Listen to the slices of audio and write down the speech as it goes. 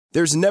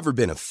There's never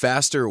been a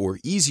faster or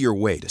easier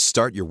way to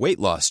start your weight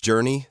loss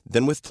journey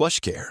than with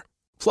PlushCare.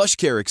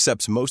 PlushCare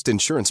accepts most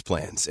insurance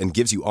plans and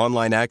gives you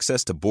online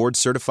access to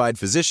board-certified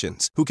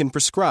physicians who can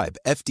prescribe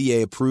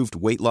FDA-approved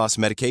weight loss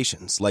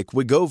medications like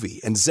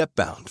Wegovy and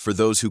Zepbound for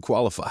those who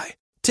qualify.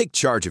 Take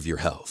charge of your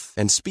health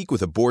and speak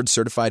with a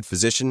board-certified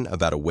physician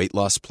about a weight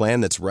loss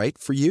plan that's right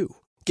for you.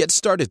 Get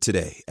started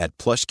today at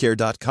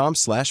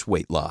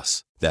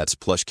plushcare.com/weight-loss. That's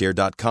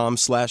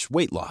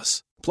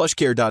plushcare.com/weight-loss.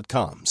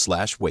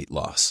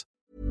 plushcare.com/weight-loss.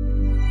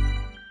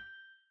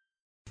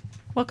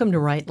 Welcome to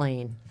Right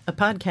Lane, a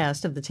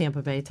podcast of the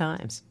Tampa Bay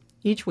Times.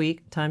 Each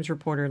week, Times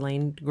reporter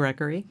Lane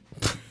Gregory.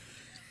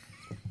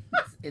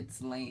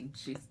 It's Lane.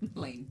 She's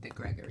Lane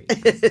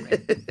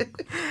DeGregory.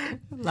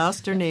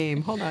 Lost her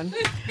name. Hold on.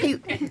 Hey,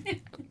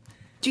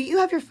 do you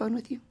have your phone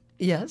with you?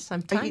 Yes,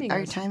 I'm timing.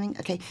 Are you timing?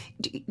 Okay.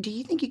 Do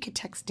you think you could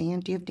text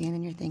Dan? Do you have Dan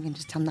in your thing and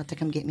just tell him not to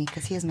come get me?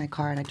 Because he has my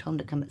car and I told him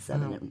to come at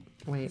 7.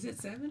 Wait. Is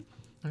it 7?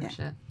 Oh, Yeah.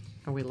 Shit.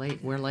 Are we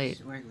late? We're late.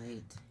 We're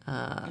late. It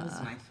was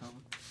my phone.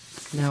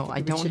 No,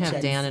 I don't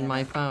have Dan in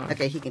my phone.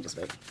 Okay, he can just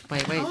wait.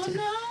 Wait. Oh,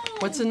 no.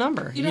 What's the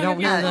number? You don't know have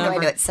the No, I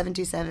number? know. It's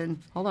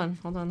 727. Hold on.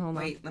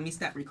 Wait, let me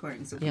stop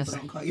recording so Yes. people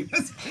don't call you.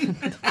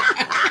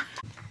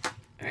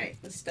 All right,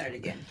 let's start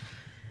again.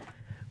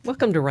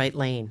 Welcome to Right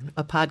Lane,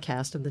 a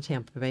podcast of the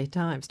Tampa Bay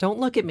Times. Don't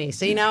look at me.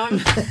 See, now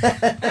I'm...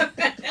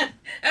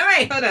 All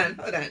right, hold on.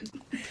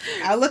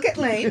 I'll look at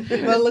Lane.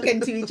 We'll look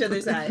into each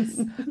other's eyes.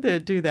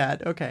 Do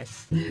that. Okay.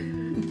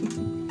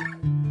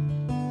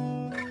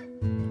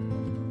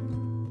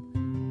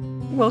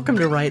 Welcome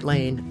to Right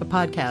Lane, a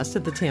podcast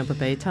of the Tampa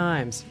Bay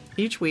Times.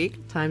 Each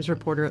week, Times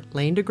reporter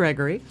Lane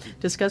DeGregory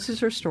discusses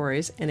her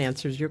stories and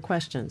answers your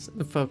questions.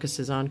 The focus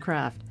is on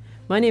craft.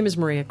 My name is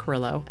Maria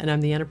Carrillo, and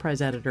I'm the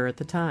enterprise editor at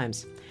the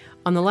Times.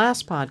 On the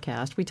last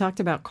podcast, we talked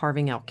about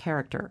carving out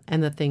character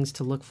and the things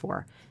to look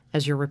for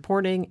as you're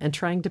reporting and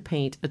trying to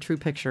paint a true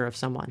picture of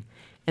someone.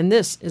 And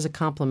this is a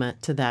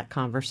complement to that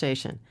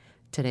conversation.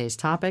 Today's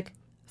topic,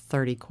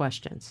 30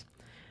 questions.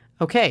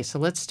 Okay, so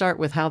let's start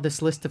with how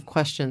this list of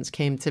questions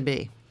came to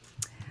be.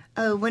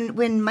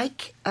 When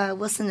Mike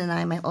Wilson and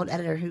I, my old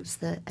editor, who's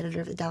the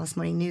editor of the Dallas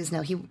Morning News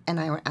now, he and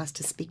I were asked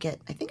to speak at,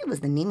 I think it was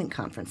the Neiman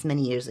Conference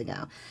many years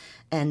ago.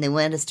 And they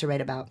wanted us to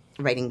write about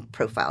writing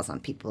profiles on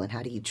people and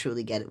how do you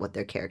truly get at what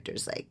their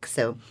character's like.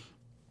 So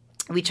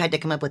we tried to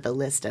come up with a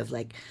list of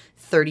like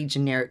 30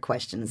 generic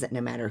questions that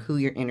no matter who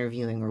you're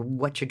interviewing or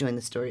what you're doing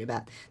the story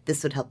about,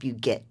 this would help you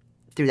get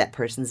through that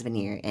person's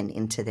veneer and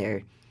into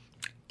their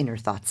inner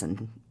thoughts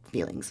and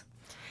feelings.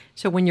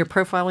 So when you're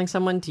profiling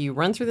someone, do you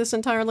run through this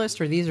entire list,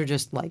 or these are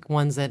just like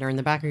ones that are in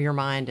the back of your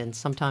mind and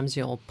sometimes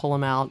you'll pull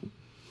them out?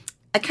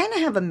 I kind of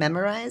have them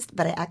memorized,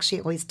 but I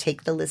actually always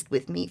take the list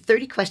with me.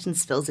 30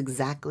 questions fills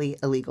exactly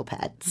a legal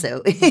pad.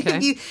 So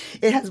Okay.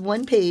 It has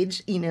one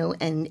page,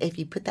 and if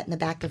you put that in the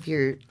back of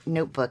your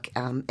notebook,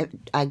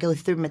 I go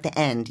through them at the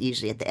end,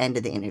 usually at the end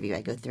of the interview.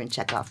 I go through and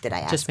check off, did I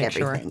ask Just make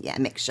everything? sure. Yeah,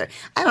 make sure.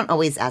 I don't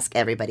always ask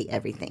everybody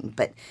everything,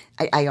 but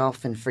I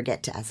often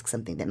forget to ask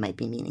something that might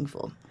be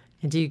meaningful.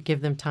 And do you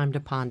give them time to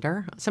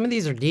ponder? Some of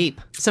these are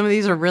deep. Some of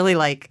these are really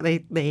like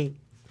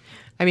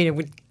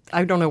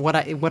I don't know what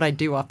I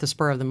do off the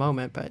spur of the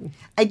moment, but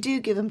I do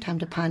give them time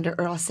to ponder,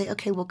 or I'll say,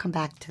 okay, we'll come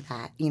back to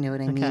that. You know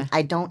what I mean? Okay.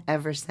 I don't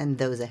ever send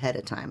those ahead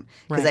of time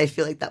because Right. I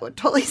feel like that would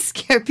totally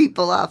scare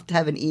people off to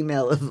have an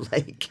email of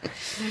like,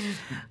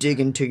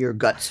 dig into your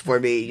guts for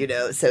me,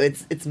 So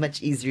it's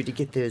much easier to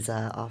get those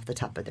off the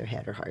top of their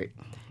head or heart.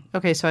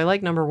 okay. So I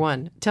like number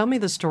one. Tell me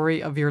the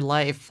story of your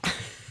life.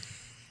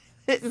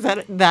 Is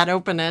that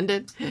open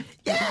ended?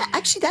 Yeah,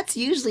 actually, that's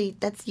usually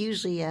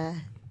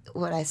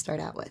what I start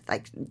out with.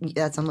 Like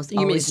that's almost You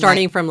mean always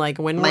starting from like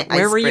my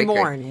where were you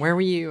icebreaker. born? Where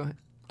were you?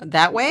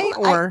 That way,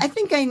 or I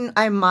think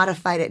I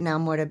modified it now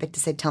more to a bit to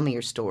say, tell me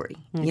your story,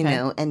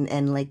 Okay.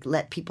 and like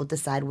let people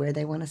decide where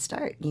they want to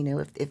start.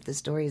 If the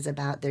story is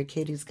about their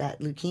kid who's got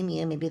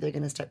leukemia, maybe they're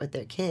going to start with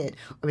their kid,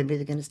 or maybe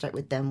they're going to start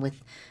with them with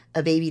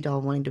a baby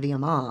doll wanting to be a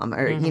mom,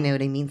 or you know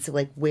what I mean. So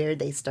like where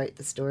they start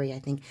the story, I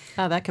think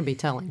oh, that can be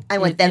telling. I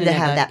want them In to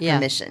and of have that yeah.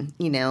 permission.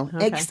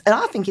 Okay. It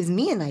often gives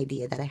me an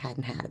idea that I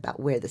hadn't had about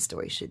where the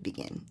story should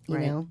begin. You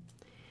Right. know.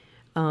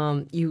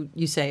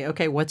 You say,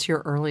 okay, what's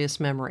your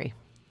earliest memory?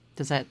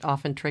 Does that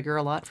often trigger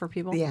a lot for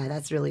people? Yeah,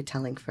 that's really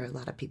telling for a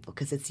lot of people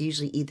because it's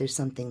usually either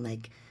something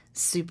like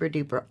super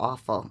duper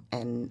awful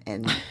and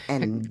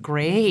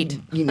Great.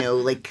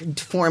 like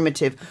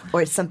formative,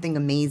 or it's something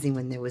amazing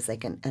when there was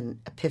like an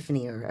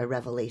epiphany or a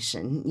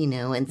revelation,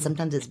 and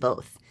sometimes it's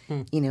both.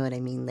 You know what I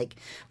mean? Like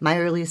my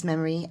earliest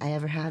memory I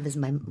ever have is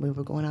we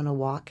were going on a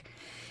walk,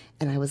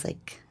 and I was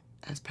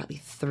probably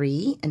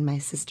 3, and my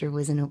sister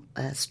was in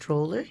a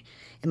stroller,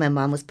 and my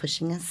mom was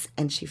pushing us,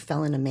 and she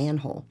fell in a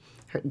manhole.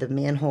 The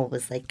manhole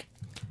was like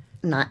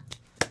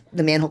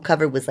the manhole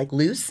cover was like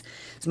loose.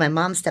 So my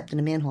mom stepped in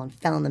the manhole and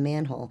fell in the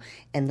manhole.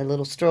 And the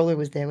little stroller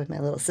was there with my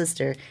little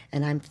sister.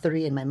 And I'm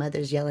 3 and my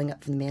mother's yelling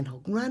up from the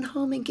manhole, run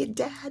home and get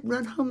dad,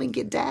 run home and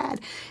get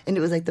dad. And it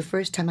was like the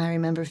first time I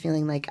remember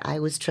feeling like I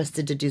was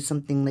trusted to do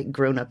something like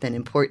grown up and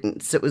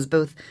important. So it was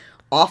both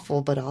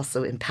awful, but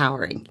also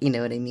empowering. You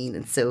know what I mean?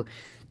 And so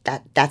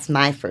that's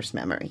my first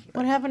memory.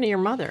 What happened to your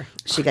mother?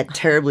 She got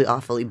terribly,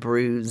 awfully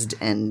bruised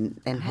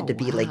and had to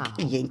be, wow. like,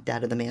 yanked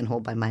out of the manhole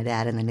by my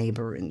dad and the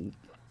neighbor and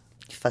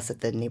fuss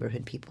at the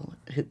neighborhood people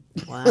who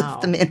Wow.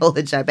 left the manhole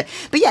ajar. But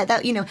yeah,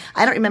 that, you know,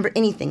 I don't remember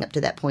anything up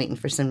to that point, and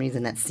for some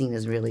reason that scene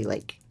is really,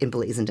 like,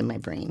 emblazoned in my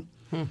brain.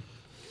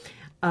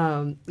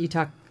 You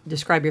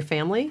describe your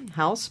family,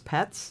 house,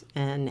 pets,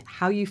 and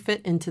how you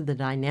fit into the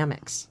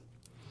dynamics.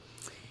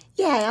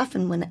 Yeah, I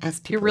often want to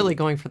ask people. You're really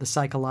going for the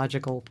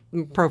psychological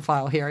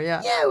profile here,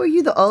 yeah. Yeah, were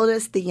you the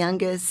oldest, the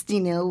youngest? You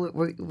know,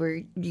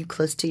 were you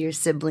close to your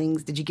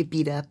siblings? Did you get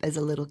beat up as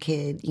a little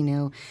kid? You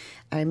know,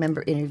 I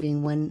remember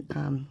interviewing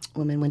one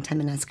woman one time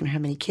and asking her how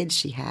many kids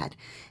she had,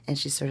 and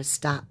she sort of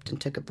stopped and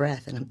took a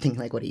breath. And I'm thinking,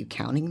 like, what are you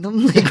counting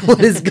them? Like,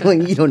 what is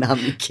going? You don't know how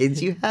many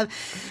kids you have.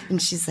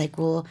 And she's like,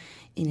 well,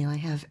 you know, I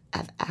have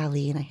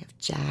Allie and I have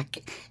Jack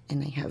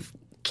and I have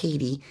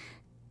Katie,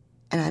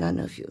 and I don't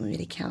know if you want me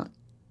to count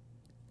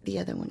the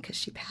other one because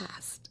she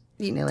passed,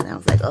 you know. And I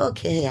was like,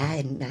 okay, I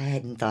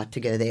hadn't thought to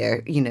go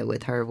there, you know,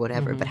 with her,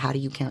 whatever. But how do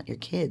you count your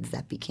kids?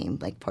 That became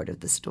like part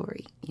of the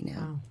story, you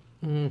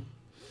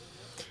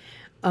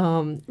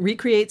know.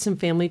 Recreate some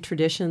family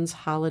traditions,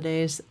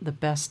 holidays, the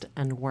best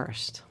and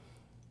worst.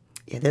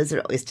 Yeah, those are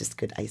always just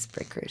good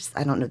icebreakers.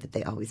 I don't know that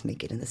they always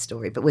make it in the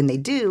story, but when they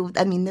do,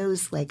 I mean,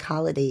 those like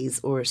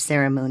holidays or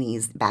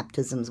ceremonies,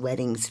 baptisms,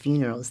 weddings,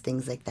 funerals,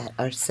 things like that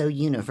are so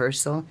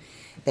universal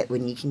that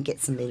when you can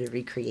get somebody to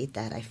recreate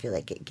that, I feel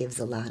like it gives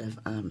a lot of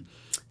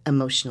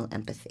emotional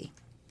empathy.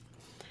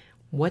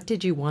 What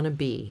did you want to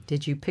be?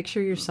 Did you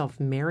picture yourself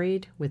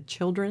married with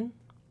children?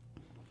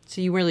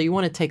 So you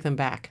want to take them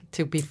back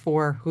to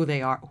before who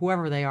they are,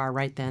 whoever they are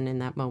right then in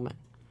that moment.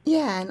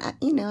 Yeah,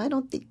 and I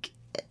don't think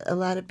a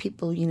lot of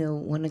people, you know,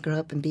 want to grow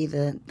up and be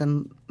the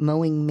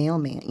mowing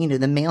mailman, you know,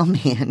 the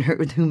mailman or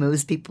who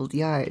mows people's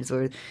yards.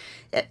 Or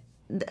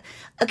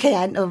okay,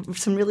 I know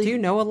some really. Do you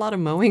know a lot of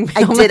mowing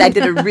mailmen? I did. I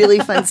did a really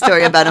fun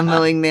story about a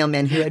mowing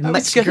mailman who had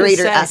much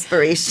greater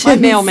aspirations. My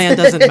mailman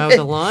doesn't mow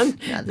the lawn.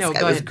 No, no, this guy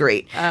go was ahead.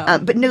 great.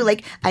 But no,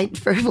 like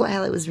for a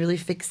while I was really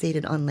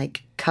fixated on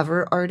like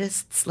cover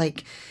artists.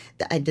 Like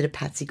I did a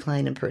Patsy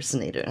Cline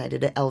impersonator and I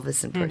did an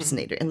Elvis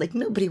impersonator. And like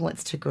nobody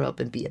wants to grow up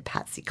and be a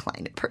Patsy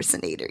Cline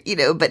impersonator, you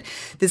know. But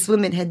this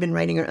woman had been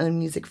writing her own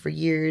music for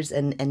years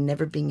and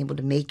never being able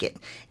to make it.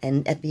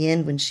 And at the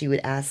end when she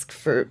would ask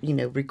for, you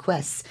know,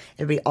 requests,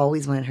 everybody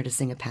always wanted her to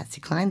sing a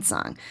Patsy Cline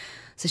song.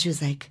 So she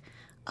was like,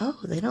 oh,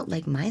 they don't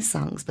like my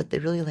songs, but they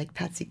really like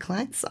Patsy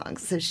Cline's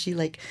songs. So she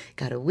like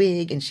got a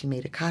wig and she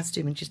made a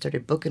costume and she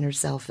started booking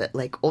herself at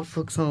like old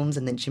folks' homes,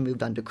 and then she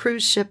moved on to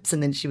cruise ships,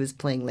 and then she was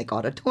playing like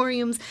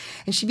auditoriums,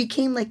 and she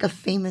became like a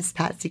famous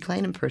Patsy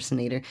Cline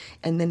impersonator.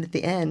 And then at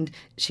the end,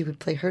 she would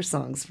play her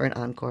songs for an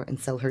encore and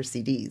sell her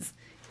CDs.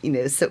 You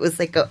know, so it was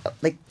like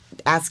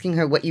asking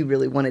her what you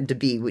really wanted to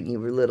be when you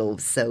were little.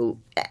 So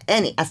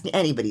asking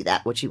anybody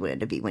that what you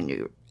wanted to be when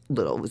you were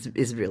little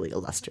is really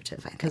illustrative,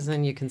 I think. Because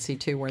then you can see,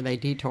 too, where they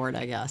detoured,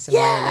 I guess, and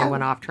where they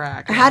went off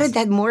track. How did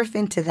that morph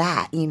into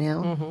that, you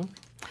know?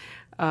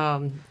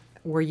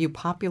 Were you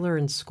popular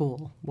in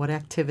school? What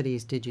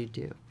activities did you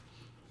do?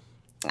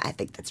 I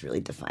think that's really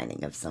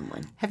defining of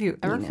someone. Have you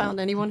ever found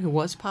anyone who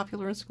was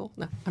popular in school?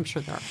 No, I'm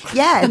sure there are.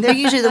 Yeah, and they're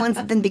usually the ones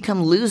that then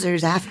become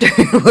losers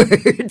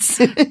afterwards.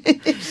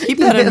 Keep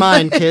that in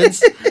mind,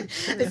 kids.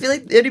 I feel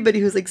like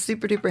anybody who's like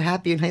super duper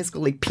happy in high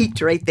school like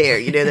peaked right there.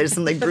 You know, there's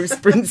some like Bruce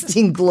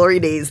Springsteen glory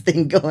days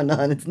thing going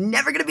on. It's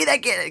never going to be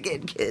that kid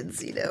again,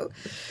 kids, you know.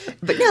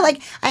 But no,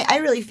 like I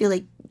really feel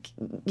like,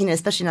 you know,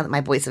 especially now that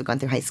my boys have gone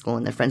through high school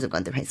and their friends have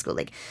gone through high school,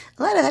 like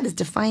a lot of that is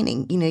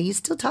defining. You know, you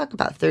still talk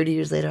about 30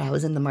 years later, I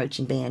was in the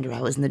marching band, or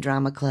I was in the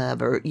drama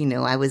club, or, you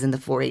know, I was in the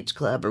 4-H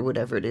club, or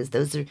whatever it is.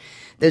 Those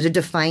are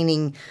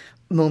defining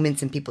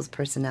moments in people's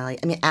personality.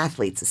 I mean,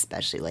 athletes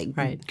especially. Like,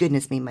 right.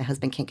 Goodness me, my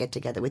husband can't get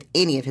together with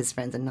any of his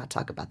friends and not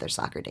talk about their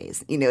soccer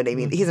days. You know what I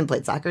mean? He hasn't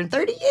played soccer in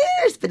 30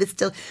 years, but it's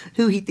still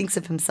who he thinks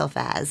of himself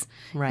as.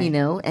 Right. You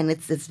know, and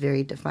it's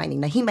very defining.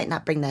 Now, he might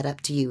not bring that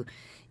up to you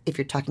if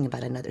you're talking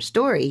about another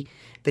story,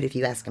 but if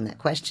you ask him that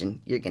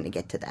question, you're going to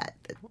get to that.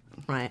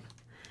 Right.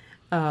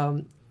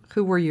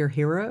 Who were your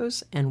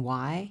heroes and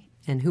why,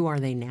 and who are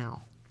they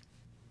now?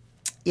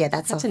 Yeah,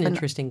 that's an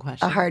interesting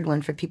question. A hard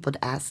one for people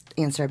to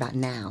answer about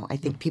now. I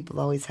think people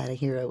always had a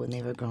hero when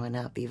they were growing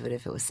up, even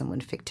if it was someone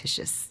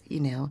fictitious,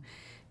 you know.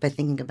 But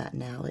thinking about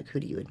now, like,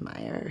 who do you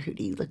admire? Who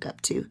do you look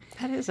up to?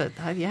 That is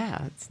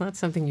yeah, it's not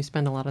something you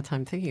spend a lot of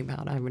time thinking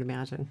about, I would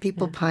imagine.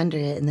 People ponder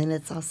it, and then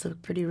it's also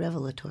pretty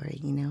revelatory,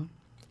 you know.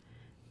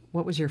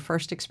 What was your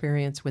first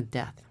experience with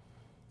death?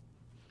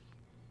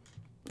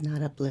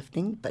 Not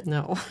uplifting, but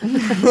no.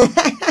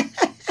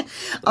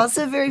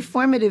 Also very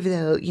formative,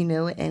 though, you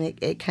know, and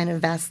it kind of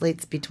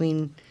vacillates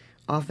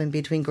often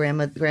between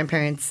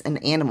grandparents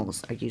and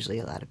animals are usually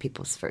a lot of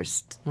people's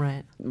first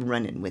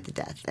run-in with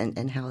death,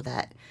 and how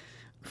that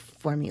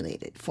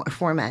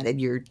formatted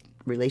your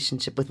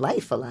relationship with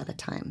life a lot of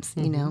times,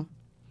 you know.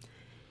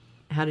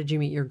 How did you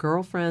meet your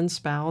girlfriend,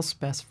 spouse,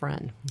 best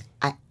friend?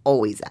 I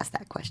always ask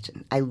that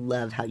question. I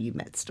love how you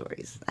met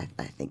stories. I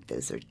think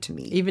those are, to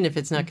me, Even if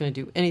it's not going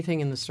to do anything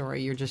in the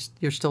story,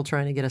 you're still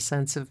trying to get a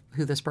sense of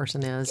who this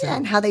person is. yeah,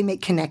 and how they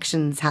make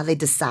connections, how they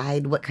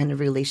decide what kind of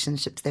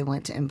relationships they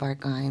want to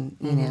embark on,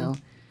 you know.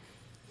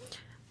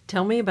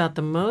 Tell me about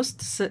the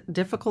most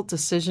difficult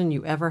decision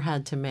you ever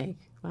had to make.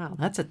 Wow,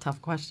 that's a tough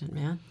question,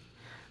 man.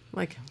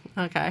 Like,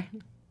 okay.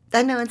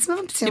 I know, and some of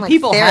them seem Do like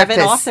people have it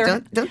therapists. off their...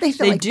 Don't they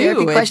feel They like do.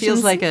 therapy It questions?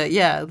 feels like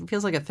it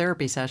feels like a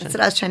therapy session. That's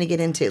what I was trying to get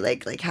into.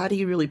 Like how do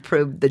you really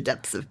probe the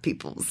depths of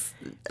people's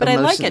But I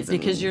like it emotions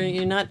because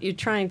you're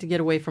trying to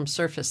get away from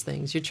surface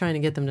things. You're trying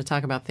to get them to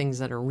talk about things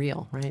that are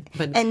real, right?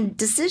 And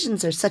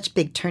decisions are such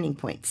big turning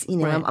points. You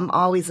know, Right. I'm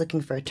always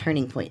looking for a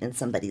turning point in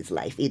somebody's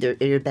life, either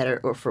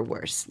better or for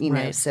worse. You know,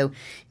 Right. so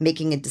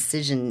making a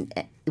decision,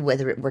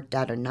 whether it worked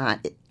out or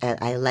not,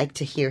 I like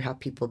to hear how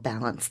people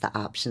balance the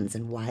options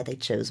and why they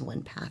chose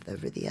one path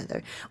over the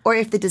other, or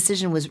if the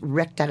decision was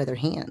wrecked out of their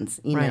hands.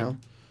 You Right. know.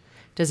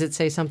 Does it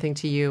say something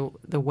to you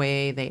the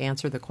way they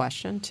answer the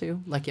question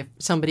too? Like if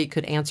somebody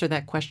could answer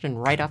that question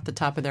right off the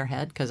top of their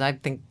head, because I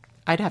think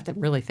I'd have to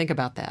really think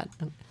about that.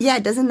 Yeah,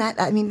 doesn't that?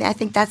 I mean, I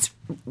think that's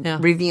Yeah.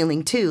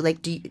 revealing too.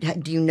 Like, do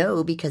you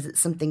know because it's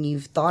something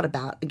you've thought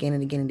about again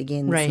and again and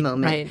again Right, this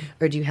moment, right.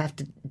 or do you have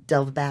to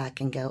delve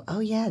back and go, oh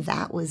yeah,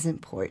 that was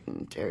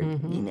important, or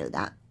Mm-hmm. you know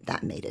that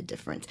made a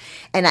difference.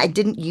 And I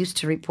didn't used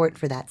to report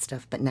for that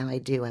stuff, but now I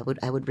do. I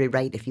would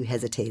rewrite if you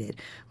hesitated,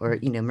 or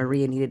you know,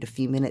 Maria needed a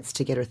few minutes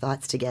to get her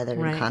thoughts together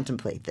and Right.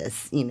 contemplate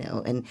this. You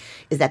know, and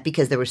is that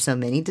because there were so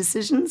many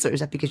decisions, or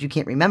is that because you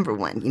can't remember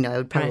one? You know, I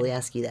would probably Right.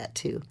 ask you that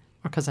too.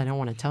 Or because I don't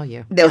want to tell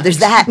you. No, there's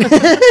that.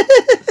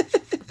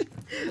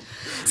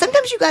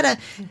 Sometimes you gotta,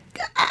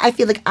 I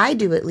feel like I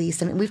do at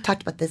least, I mean, we've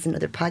talked about this in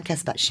other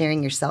podcasts about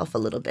sharing yourself a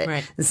little bit.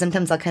 Right. And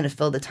sometimes I'll kind of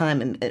fill the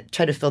time and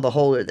try to fill the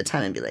hole or the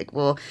time and be like,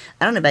 well,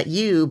 I don't know about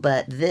you,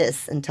 but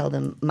this, and tell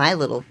them my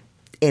little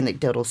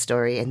anecdotal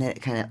story, and then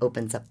it kind of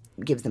opens up,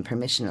 gives them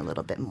permission a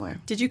little bit more.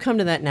 Did you come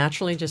to that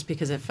naturally just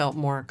because it felt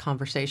more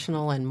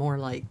conversational and more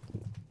like...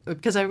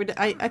 Because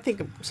I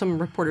think some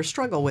reporters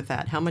struggle with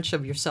that. How much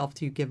of yourself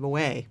do you give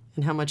away,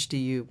 and how much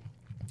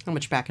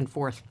back and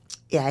forth?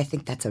 Yeah, I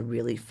think that's a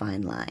really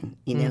fine line.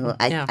 You know,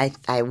 Yeah.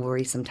 I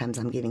worry sometimes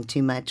I'm giving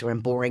too much, or I'm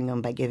boring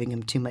them by giving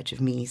them too much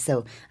of me.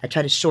 So I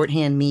try to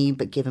shorthand me,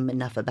 but give them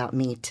enough about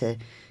me to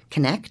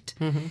connect.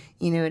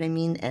 You know what I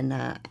mean? And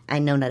I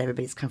know not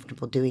everybody's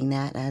comfortable doing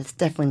that. It's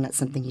definitely not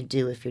something you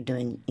do if you're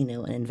doing, you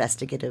know, an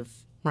investigative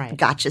Right.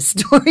 gotcha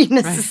story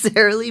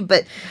necessarily.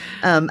 But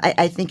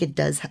I think it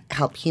does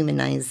help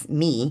humanize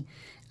me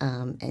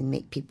and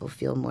make people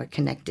feel more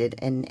connected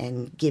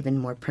and given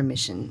more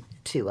permission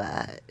to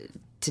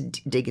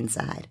dig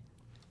inside.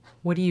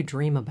 What do you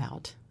dream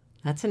about?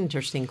 That's an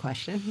interesting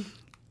question.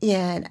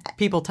 Yeah, and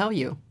People tell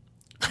you.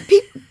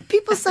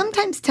 people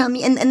sometimes tell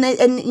me, and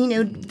you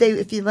know,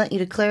 if you want you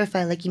to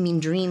clarify, like you mean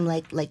dream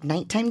like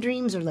nighttime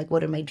dreams, or like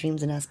what are my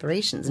dreams and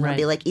aspirations? And I'll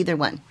be Right. like either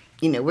one.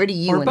 You know, where do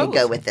you Or want to both.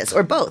 go with this,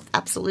 or both?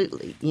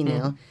 Absolutely. You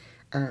know,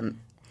 and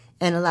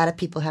a lot of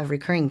people have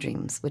recurring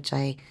dreams, which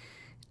I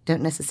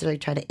don't necessarily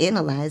try to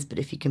analyze, but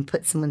if you can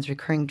put someone's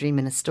recurring dream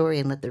in a story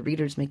and let the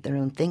readers make their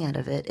own thing out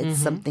of it, it's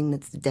something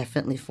that's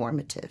definitely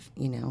formative,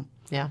 you know.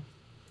 Yeah,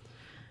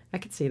 I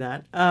could see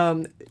that.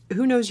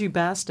 Who knows you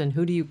best, and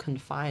who do you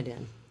confide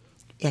in?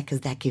 Yeah,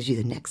 because that gives you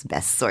the next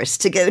best source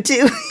to go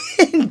to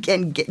and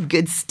get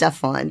good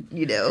stuff on,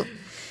 you know.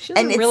 She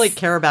doesn't really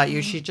care about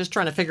you. She's just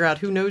trying to figure out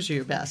who knows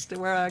you best,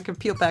 where I can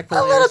peel back the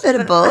A layers. little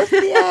bit of both.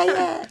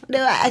 Yeah.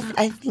 No,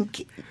 I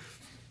think,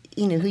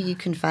 you know, who you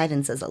confide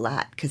in says a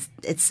lot, because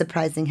it's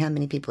surprising how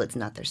many people it's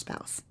not their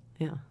spouse,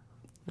 Yeah,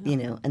 you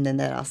know, and then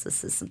that also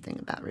says something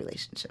about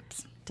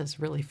relationships. it does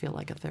really feel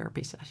like a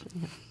therapy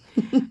session.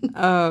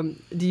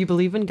 Do you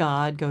believe in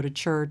God? Go to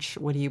church?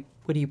 What do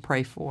you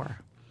pray for?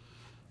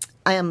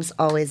 I almost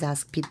always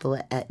ask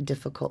people at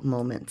difficult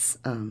moments,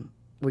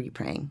 were you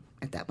praying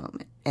at that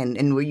moment?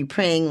 And were you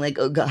praying like,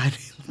 oh God,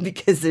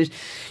 because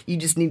you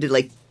just need to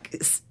like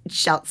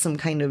shout some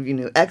kind of, you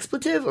know,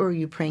 expletive, or are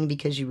you praying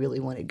because you really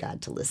wanted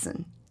God to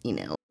listen, you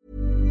know?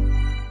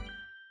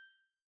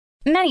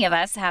 Many of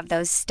us have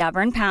those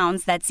stubborn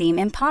pounds that seem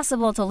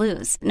impossible to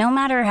lose, no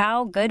matter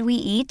how good we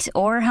eat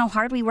or how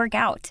hard we work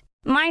out.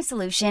 My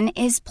solution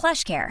is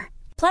PlushCare.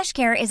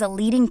 PlushCare is a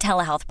leading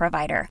telehealth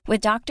provider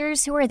with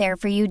doctors who are there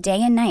for you day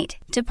and night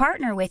to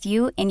partner with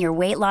you in your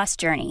weight loss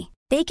journey.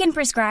 They can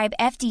prescribe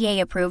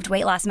FDA-approved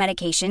weight loss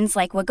medications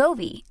like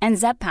Wegovy and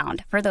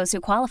Zepbound for those who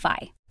qualify.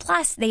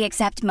 Plus, they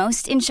accept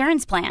most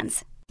insurance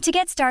plans. To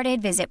get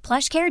started, visit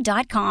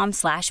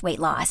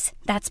plushcare.com/weightloss.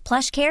 That's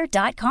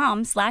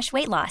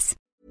plushcare.com/weightloss.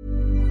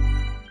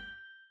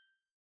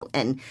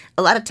 And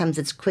a lot of times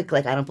it's quick,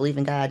 like, I don't believe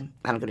in God.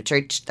 I don't go to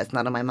church. That's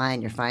not on my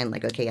mind. You're fine.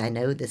 Like, okay, I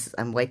know this.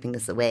 I'm wiping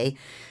this away.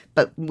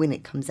 But when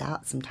it comes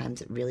out,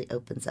 sometimes it really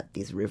opens up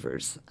these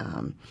rivers.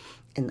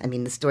 And I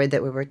mean, the story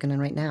that we're working on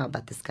right now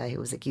about this guy who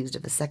was accused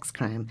of a sex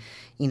crime,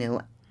 you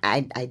know,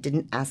 I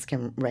didn't ask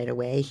him right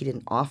away. He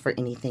didn't offer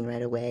anything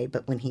right away.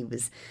 But when he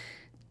was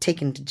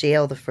taken to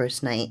jail the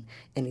first night,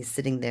 and he's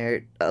sitting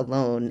there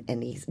alone,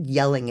 and he's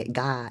yelling at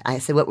God. I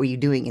said, what were you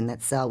doing in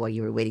that cell while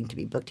you were waiting to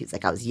be booked? He's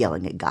like, I was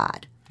yelling at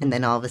God. And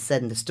then all of a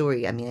sudden the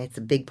story, I mean, it's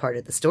a big part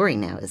of the story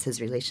now is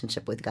his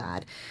relationship with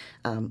God,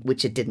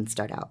 which it didn't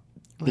start out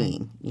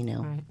being, you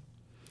know.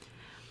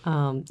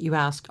 Right. You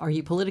ask, are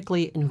you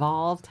politically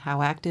involved?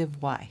 How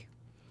active? Why?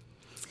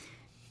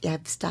 Yeah,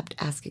 I've stopped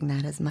asking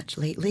that as much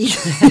lately.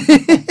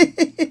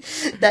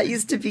 That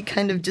used to be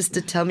kind of just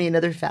to tell me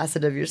another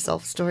facet of your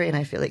self story, and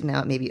I feel like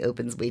now it maybe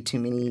opens way too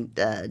many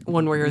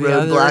one way or the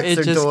other, roadblocks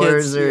or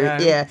doors,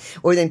 gets,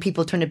 or then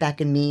people turn it back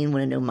on me and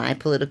want to know my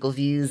political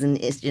views, and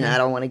it's, I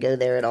don't want to go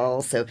there at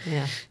all. So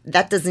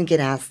that doesn't get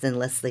asked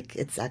unless like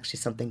it's actually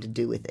something to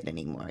do with it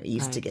anymore. It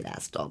used to get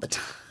asked all the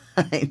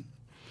time.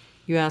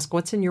 You ask,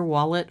 what's in your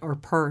wallet or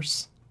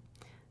purse?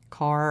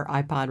 Car,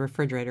 iPod,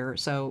 refrigerator.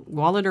 So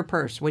wallet or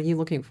purse, what are you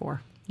looking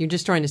for? You're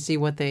just trying to see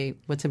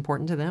what's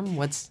important to them?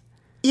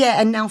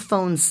 Yeah, and now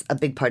phone's a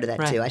big part of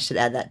that too. I should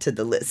add that to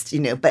the list,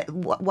 But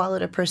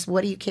wallet or purse,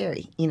 what do you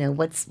carry?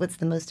 What's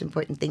the most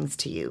important things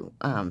to you?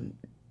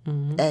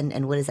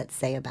 And what does that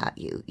say about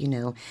you?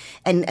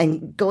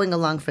 And going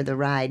along for the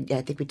ride.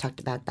 I think we talked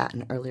about that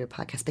in an earlier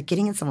podcast. But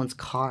getting in someone's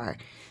car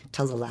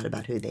tells a lot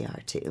about who they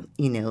are too.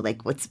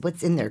 Like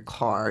what's in their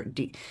car.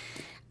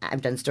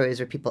 I've done stories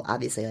where people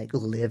obviously like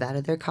live out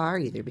of their car,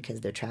 either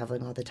because they're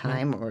traveling all the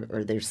time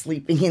or they're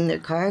sleeping in their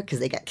car because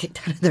they got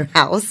kicked out of their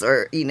house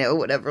or,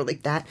 whatever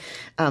like that.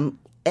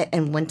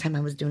 And one time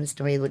I was doing a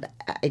story with,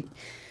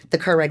 the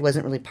car ride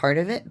wasn't really part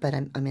of it, but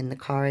I'm in the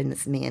car and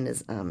this man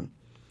is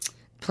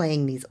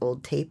playing these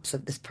old tapes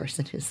of this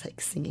person who's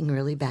like singing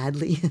really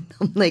badly. And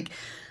I'm like,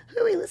 who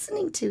are we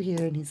listening to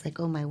here? And he's like,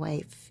 oh, my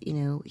wife,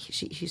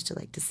 she used to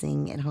like to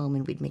sing at home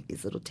and we'd make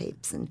these little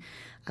tapes. And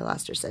I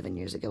lost her 7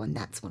 years ago. And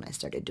that's when I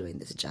started doing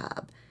this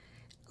job.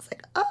 I was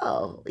like,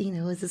 oh,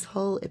 it was this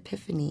whole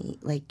epiphany.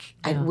 Like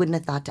I wouldn't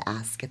have thought to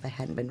ask if I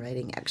hadn't been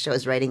writing. Actually, I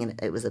was writing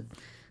and it was like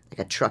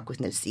a truck with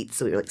no seats.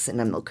 So we were like sitting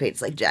on milk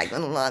crates, like dragging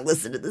along,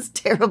 listening to this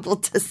terrible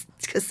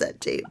cassette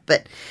tape.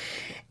 But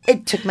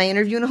it took my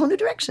interview in a whole new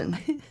direction.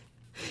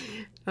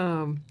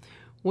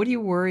 What do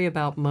you worry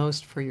about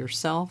most for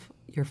yourself,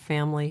 your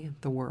family,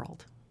 the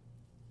world?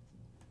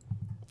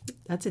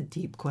 That's a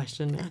deep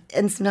question, man.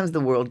 And sometimes the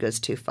world goes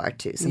too far,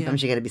 too.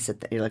 Sometimes you got to be sit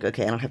there. You're like,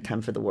 okay, I don't have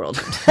time for the world.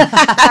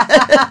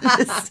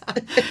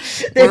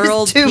 There's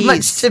world too peace.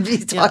 Much to be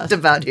talked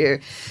about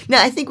here. No,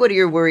 I think what are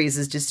your worries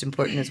is just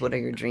important as what are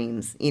your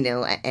dreams,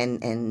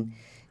 and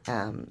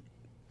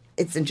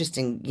it's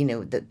interesting,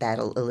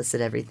 that'll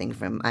elicit everything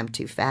from I'm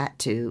too fat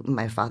to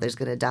my father's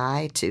going to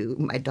die to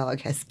my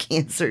dog has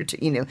cancer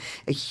to,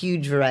 a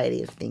huge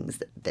variety of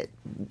things that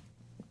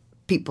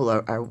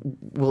people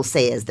will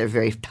say as their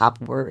very top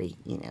worry,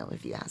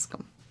 if you ask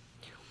them.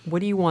 What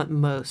do you want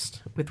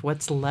most with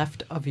what's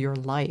left of your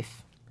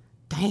life?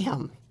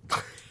 Damn.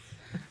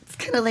 It's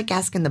kind of like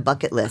asking the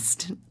bucket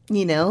list,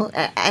 and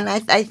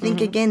I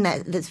think, again,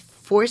 that this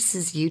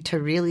forces you to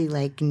really,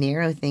 like,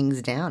 narrow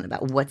things down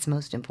about what's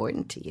most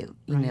important to you,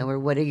 or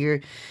what are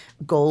your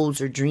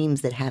goals or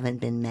dreams that haven't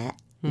been met,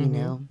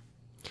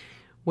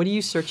 What are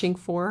you searching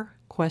for?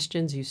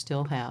 Questions you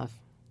still have.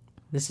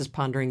 This is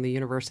pondering the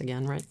universe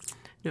again, right?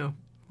 No.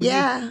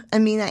 Yeah. I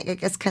mean, I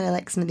guess kind of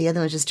like some of the other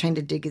ones, just trying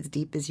to dig as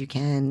deep as you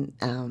can,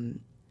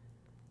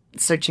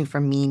 searching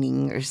for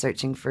meaning or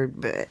searching for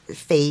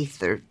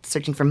faith or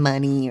searching for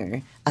money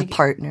or a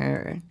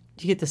partner.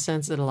 Do you get the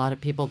sense that a lot of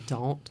people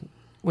don't,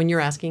 when you're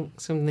asking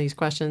some of these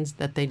questions,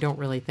 that they don't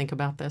really think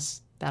about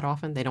this that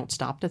often? They don't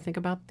stop to think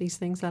about these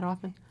things that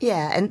often?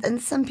 Yeah,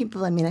 and some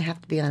people, I mean, I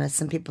have to be honest,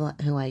 some people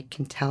who I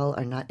can tell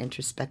are not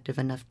introspective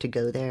enough to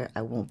go there,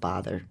 I won't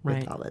bother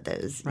with all of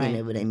those. You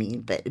know what I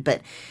mean?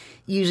 But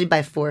usually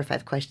by 4 or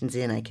 5 questions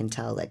in, I can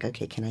tell, like,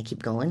 okay, can I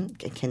keep going?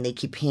 Can they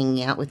keep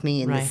hanging out with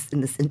me in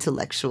this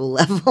intellectual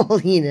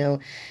level,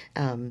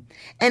 And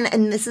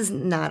this is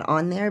not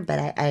on there, but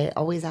I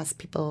always ask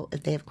people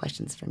if they have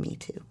questions for me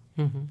too,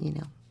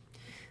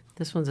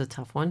 This one's a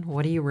tough one.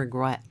 What do you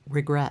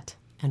regret?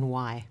 And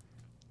why?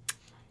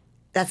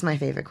 That's my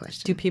favorite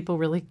question. Do people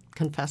really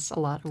confess a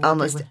lot?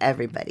 Almost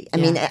everybody. I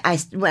mean, I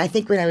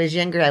think when I was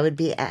younger, I would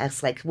be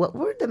asked, like, what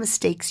were the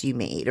mistakes you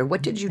made? Or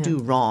what did you do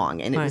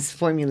wrong? And it was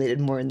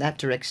formulated more in that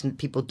direction that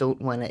people don't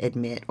want to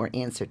admit or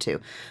answer to.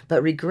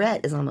 But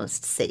regret is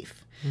almost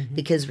safe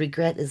because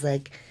regret is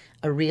like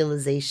a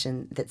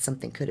realization that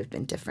something could have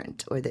been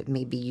different or that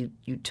maybe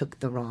you took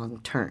the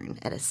wrong turn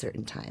at a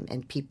certain time.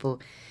 And people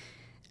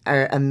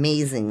are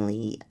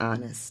amazingly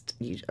honest,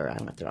 or I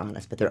don't know if they're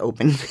honest, but they're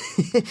open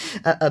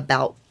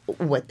about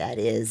what that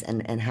is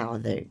and how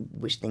they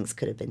wish things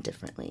could have been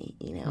differently,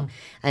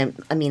 I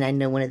mean, I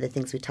know one of the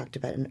things we talked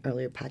about in an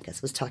earlier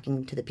podcast was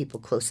talking to the people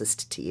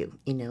closest to you,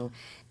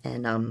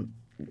 and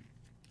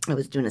I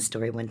was doing a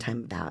story one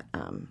time about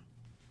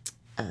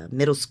a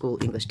middle school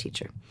English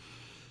teacher.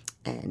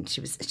 And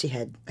she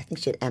had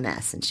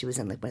MS, and she was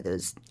in like one of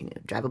those,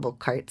 drivable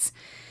carts.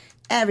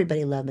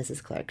 Everybody loved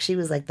Mrs. Clark. She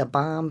was like the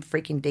bomb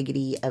freaking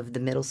diggity of the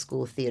middle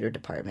school theater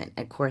department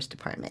and chorus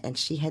department. And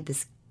she had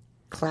this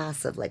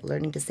class of like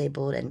learning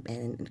disabled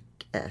and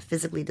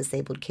physically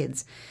disabled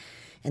kids,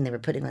 and they were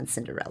putting on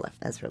Cinderella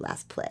as her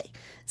last play.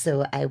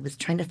 So I was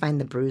trying to find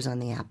the bruise on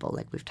the apple,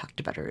 like we've talked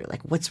about earlier.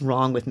 Like, what's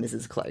wrong with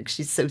Mrs. Clark?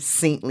 She's so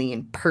saintly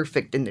and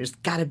perfect, and there's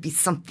got to be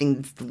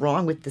something that's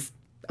wrong with this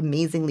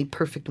amazingly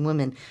perfect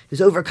woman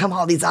who's overcome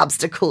all these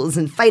obstacles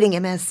and fighting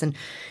MS and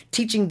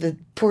teaching the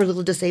poor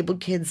little disabled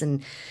kids.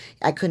 And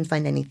I couldn't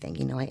find anything.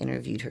 You know, I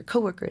interviewed her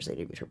coworkers, I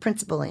interviewed her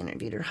principal, I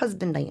interviewed her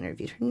husband, I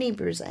interviewed her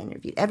neighbors, I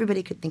interviewed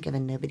everybody could think of,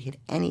 and nobody had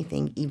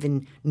anything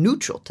even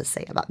neutral to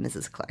say about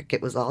Mrs. Clark.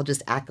 It was all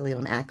just accolade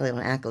on accolade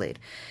on accolade.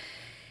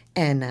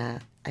 And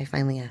I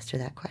finally asked her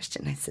that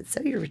question. I said,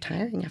 so you're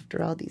retiring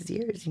after all these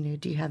years, you know,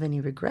 do you have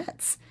any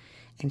regrets?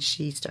 And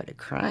she started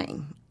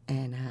crying.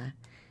 And I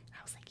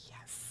was like,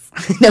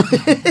 yes. No.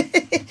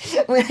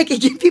 When I could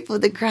get people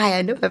to cry,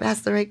 I know I've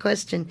asked the right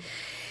question.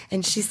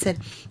 And she said,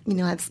 you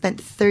know, I've spent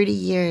 30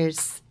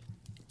 years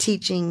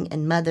teaching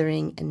and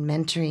mothering and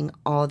mentoring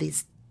all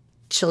these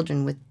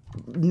children with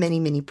many,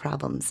 many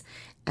problems.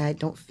 And I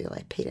don't feel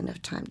I paid enough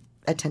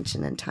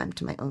attention and time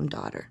to my own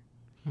daughter.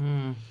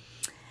 Mm.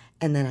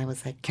 And then I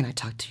was like, can I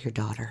talk to your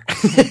daughter?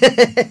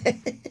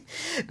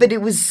 But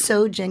it was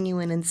so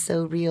genuine and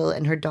so real.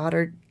 And her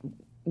daughter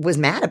was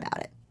mad about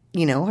it.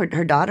 You know,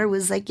 her daughter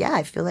was like, yeah,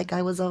 I feel like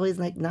I was always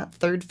like not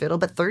third fiddle,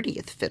 but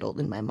 30th fiddle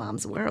in my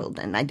mom's world.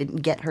 And I didn't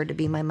get her to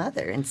be my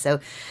mother. And so.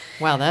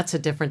 Wow, that's a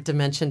different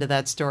dimension to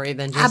that story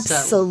than just.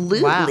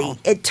 Absolutely. Wow.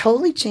 It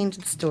totally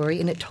changed the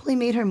story. And it totally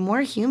made her more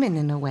human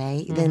in a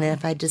way than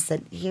if I just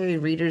said, here,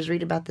 readers,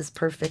 read about this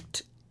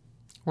perfect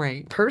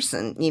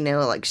person. You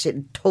know, like she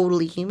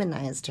totally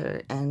humanized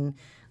her and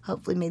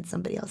hopefully made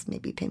somebody else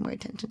maybe pay more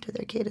attention to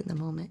their kid in the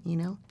moment, you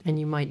know? And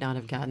you might not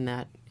have gotten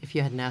that if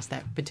you hadn't asked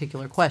that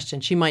particular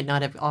question. She might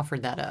not have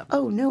offered that up.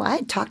 Oh, no. I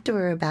had talked to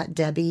her about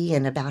Debbie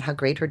and about how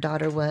great her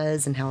daughter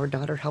was and how her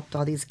daughter helped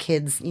all these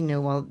kids, you know,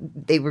 while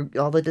they were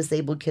all the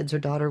disabled kids. Her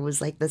daughter was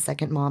like the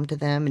second mom to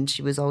them, and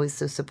she was always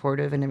so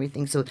supportive and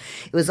everything. So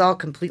it was all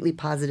completely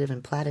positive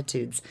and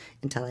platitudes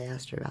until I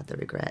asked her about the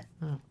regret.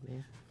 Oh,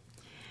 man.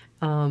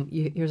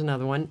 Here's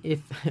another one.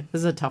 This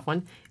is a tough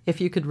one. If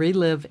you could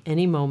relive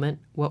any moment,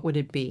 what would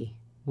it be?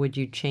 Would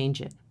you change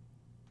it?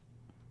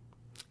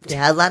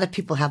 Yeah, a lot of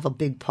people have a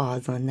big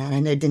pause on that. I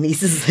know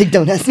Denise is like,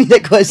 don't ask me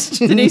that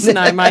question. Denise and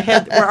I,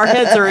 our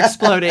heads are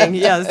exploding.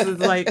 Yes,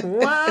 it's like,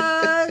 what?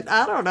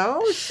 I don't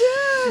know.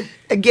 Shit.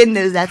 Again,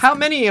 though, that's... How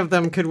many of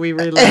them could we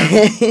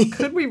relive?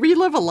 Could we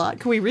relive a lot?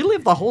 Could we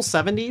relive the whole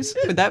 70s?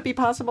 Would that be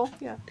possible?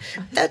 Yeah.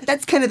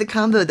 That's kind of the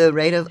combo, though,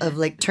 right? Of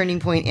like turning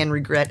point and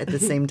regret at the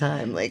same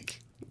time. Like,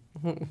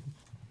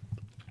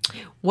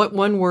 what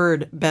one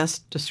word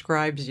best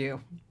describes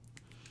you?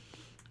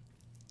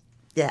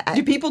 Yeah.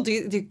 Can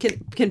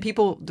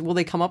people, will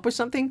they come up with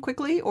something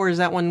quickly, or is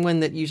that one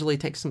that usually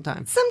takes some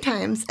time?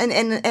 Sometimes, and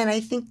I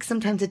think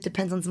sometimes it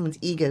depends on someone's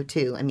ego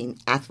too. I mean,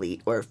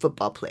 athlete or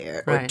football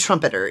player or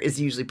trumpeter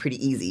is usually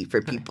pretty easy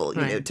for people,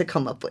 you know, to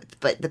come up with.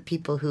 But the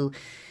people who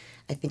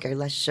I think are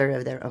less sure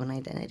of their own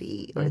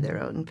identity or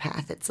their own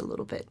path, it's a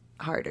little bit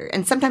harder.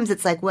 And sometimes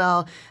it's like,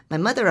 well, my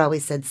mother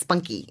always said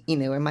spunky, you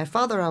know, or my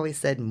father always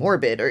said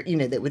morbid, or, you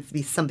know, that would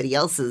be somebody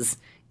else's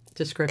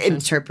description,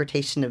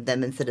 interpretation of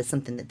them instead of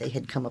something that they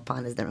had come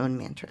upon as their own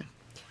mantra.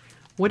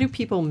 What do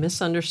people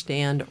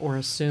misunderstand or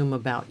assume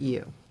about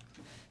you?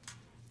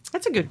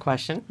 That's a good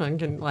question. I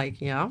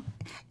can,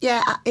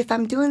 Yeah, if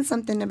I'm doing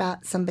something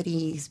about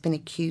somebody who's been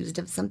accused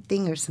of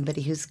something or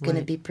somebody who's going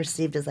to be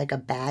perceived as like a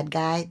bad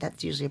guy,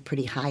 that's usually a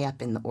pretty high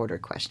up in the order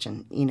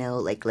question. You know,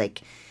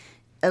 like,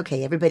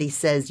 okay, everybody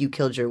says you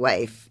killed your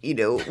wife. You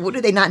know, what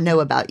do they not know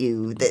about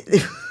you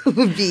that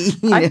would be,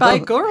 I buy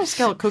Girl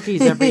Scout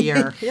cookies every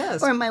year.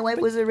 Yes. Or my wife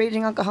was a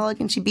raging alcoholic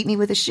and she beat me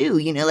with a shoe.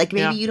 You know, like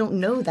maybe you don't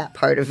know that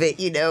part of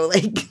it, you know.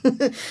 Like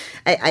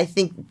I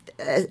think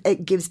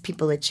it gives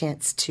people a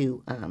chance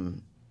to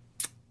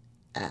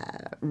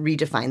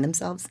redefine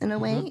themselves in a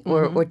way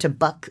or to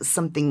buck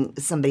something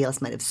somebody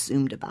else might have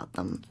assumed about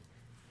them.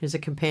 Here's a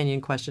companion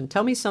question.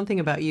 Tell me something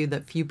about you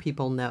that few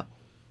people know.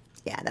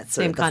 Yeah, that's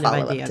sort of the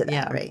follow-up to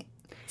that, right?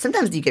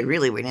 Sometimes you get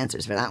really weird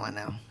answers for that one,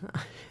 though.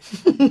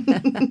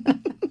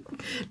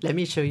 Let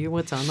me show you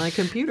what's on my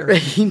computer.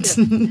 Right.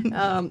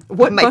 Yeah.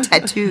 My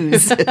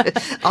tattoos.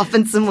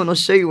 Often someone will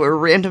show you a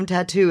random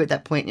tattoo at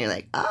that point, and you're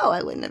like, oh,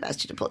 I wouldn't have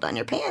asked you to pull down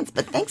your pants,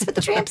 but thanks for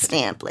the tramp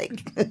stamp.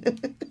 Like,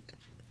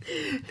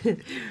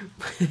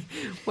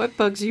 what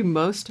bugs you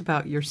most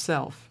about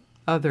yourself?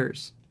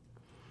 Others?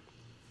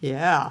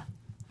 Yeah.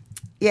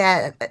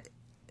 Yeah.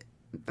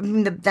 I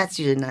mean, that's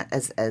usually not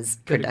as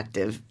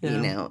productive, you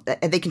know.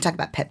 They can talk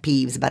about pet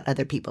peeves about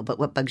other people, but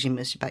what bugs you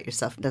most about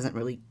yourself doesn't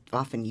really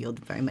often yield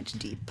very much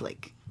deep.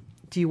 Like,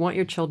 do you want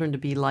your children to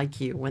be like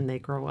you when they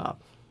grow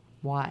up?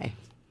 Why?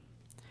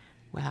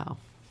 Wow.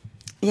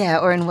 Yeah,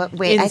 or in what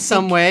way? In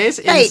some ways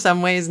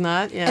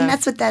not. Yeah. And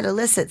that's what that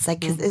elicits.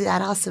 Like, 'cause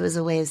that also is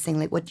a way of saying,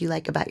 like, what do you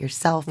like about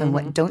yourself and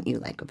what don't you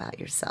like about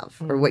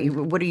yourself? Or what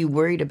are you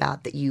worried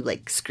about that you,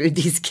 like, screwed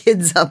these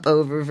kids up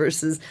over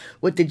versus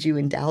what did you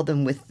endow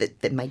them with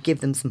that might give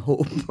them some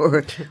hope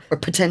or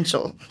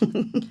potential?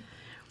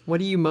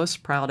 What are you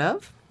most proud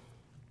of?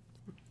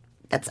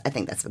 I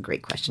think that's a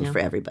great question for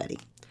everybody.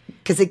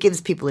 Because it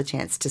gives people a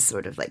chance to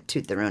sort of like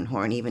toot their own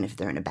horn, even if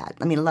they're in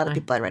a lot of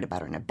people I write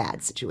about are in a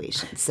bad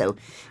situation. So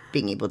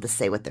being able to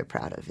say what they're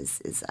proud of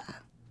is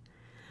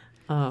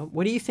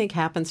what do you think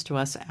happens to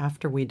us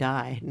after we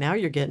die? Now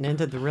you're getting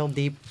into the real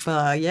deep,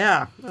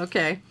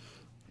 okay.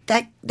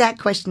 That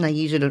question I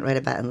usually don't write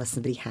about unless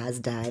somebody has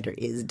died or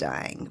is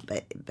dying.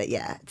 But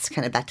yeah, it's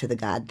kind of back to the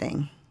God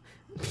thing.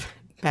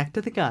 Back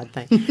to the God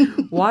thing.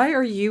 Why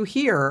are you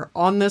here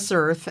on this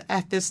earth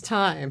at this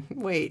time?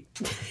 Wait,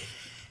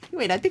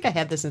 I think I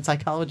had this in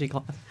psychology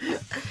class.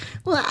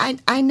 Well,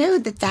 I know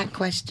that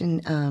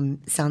question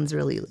sounds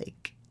really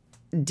like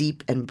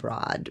deep and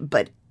broad,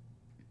 but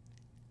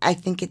I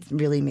think it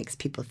really makes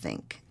people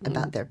think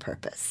about their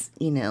purpose.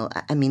 You know,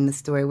 I mean, the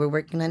story we're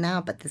working on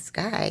now, but this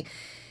guy,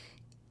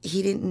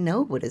 he didn't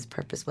know what his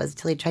purpose was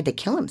until he tried to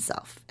kill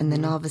himself. And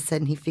then all of a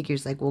sudden he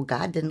figures like, well,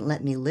 God didn't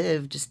let me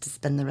live just to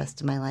spend the rest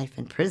of my life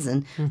in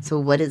prison. So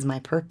what is my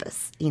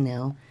purpose, you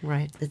know?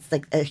 Right. It's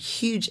like a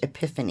huge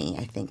epiphany,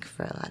 I think,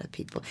 for a lot of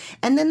people.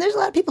 And then there's a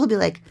lot of people who'll be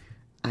like,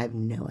 I have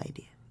no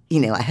idea. You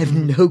know, I have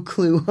no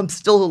clue. I'm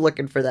still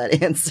looking for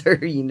that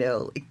answer, you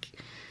know, like...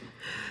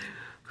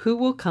 Who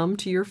will come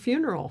to your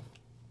funeral?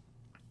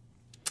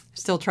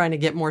 Still trying to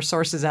get more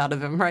sources out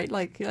of him, right?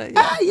 Like,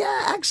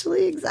 yeah,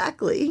 actually,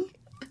 exactly.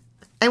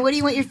 And what do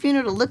you want your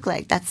funeral to look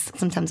like? That's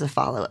sometimes a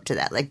follow-up to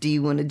that. Like, do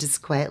you want to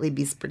just quietly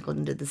be sprinkled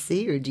into the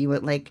sea, or do you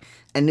want, like,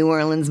 a New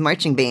Orleans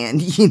marching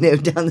band, you know,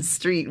 down the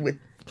street with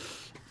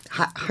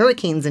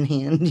hurricanes in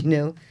hand, you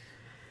know?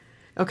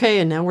 Okay,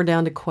 and now we're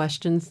down to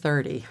question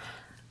 30.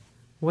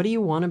 What do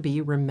you want to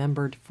be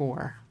remembered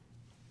for?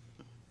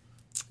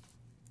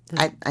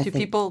 Do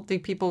people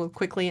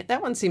quickly?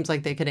 That one seems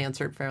like they could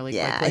answer it fairly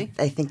quickly.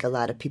 I think a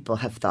lot of people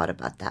have thought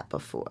about that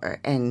before,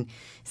 and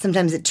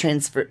sometimes it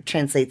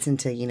translates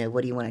into, you know,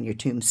 what do you want on your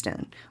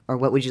tombstone, or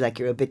what would you like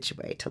your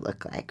obituary to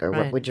look like, or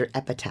what would your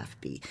epitaph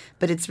be?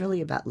 But it's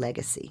really about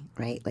legacy,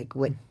 right? Like,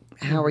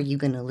 how are you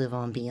going to live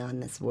on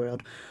beyond this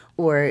world,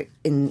 or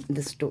in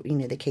the story, you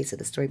know, the case of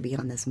the story,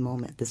 beyond this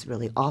moment, this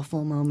really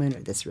awful moment, or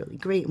this really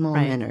great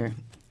moment,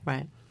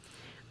 Right.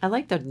 I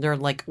like that they're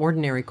like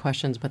ordinary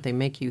questions, but they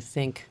make you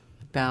think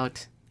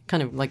about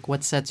kind of like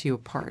what sets you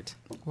apart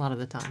a lot of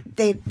the time.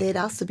 They'd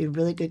also be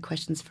really good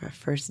questions for a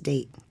first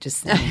date, just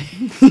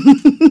saying.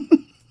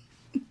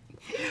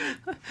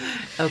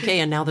 Okay,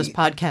 and now this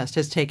podcast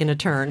has taken a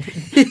turn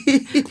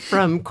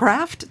from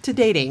craft to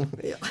dating.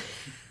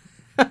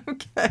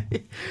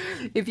 Okay.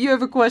 If you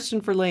have a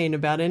question for Lane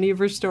about any of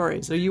her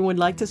stories, or you would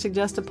like to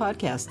suggest a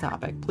podcast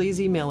topic,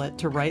 please email it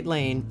to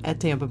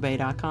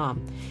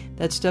writelane@tampabay.com.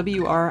 That's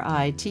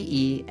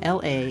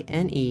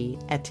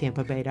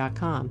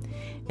WRITELANE@tampabay.com.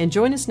 And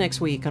join us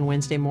next week on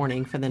Wednesday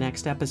morning for the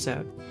next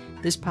episode.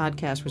 This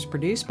podcast was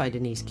produced by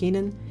Denise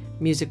Keenan.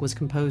 Music was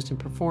composed and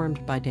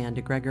performed by Dan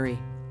DeGregory.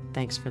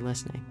 Thanks for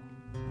listening.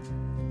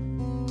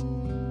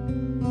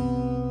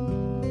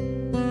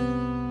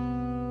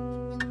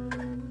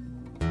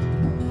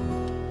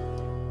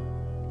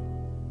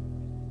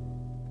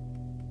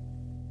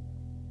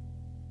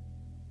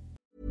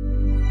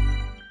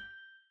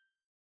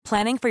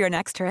 Planning for your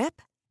next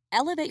trip?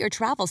 Elevate your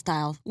travel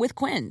style with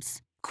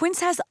Quince. Quince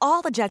has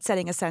all the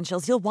jet-setting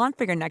essentials you'll want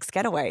for your next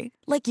getaway,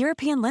 like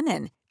European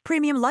linen,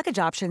 premium luggage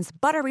options,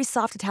 buttery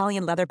soft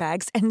Italian leather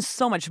bags, and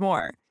so much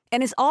more.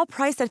 And is all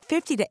priced at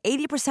 50 to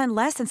 80%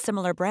 less than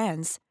similar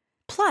brands.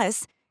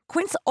 Plus,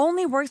 Quince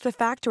only works with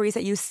factories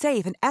that use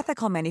safe and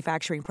ethical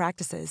manufacturing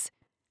practices.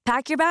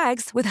 Pack your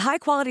bags with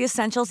high-quality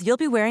essentials you'll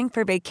be wearing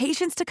for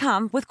vacations to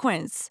come with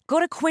Quince.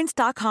 Go to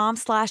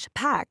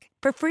quince.com/pack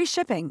for free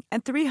shipping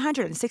and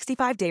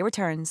 365-day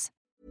returns.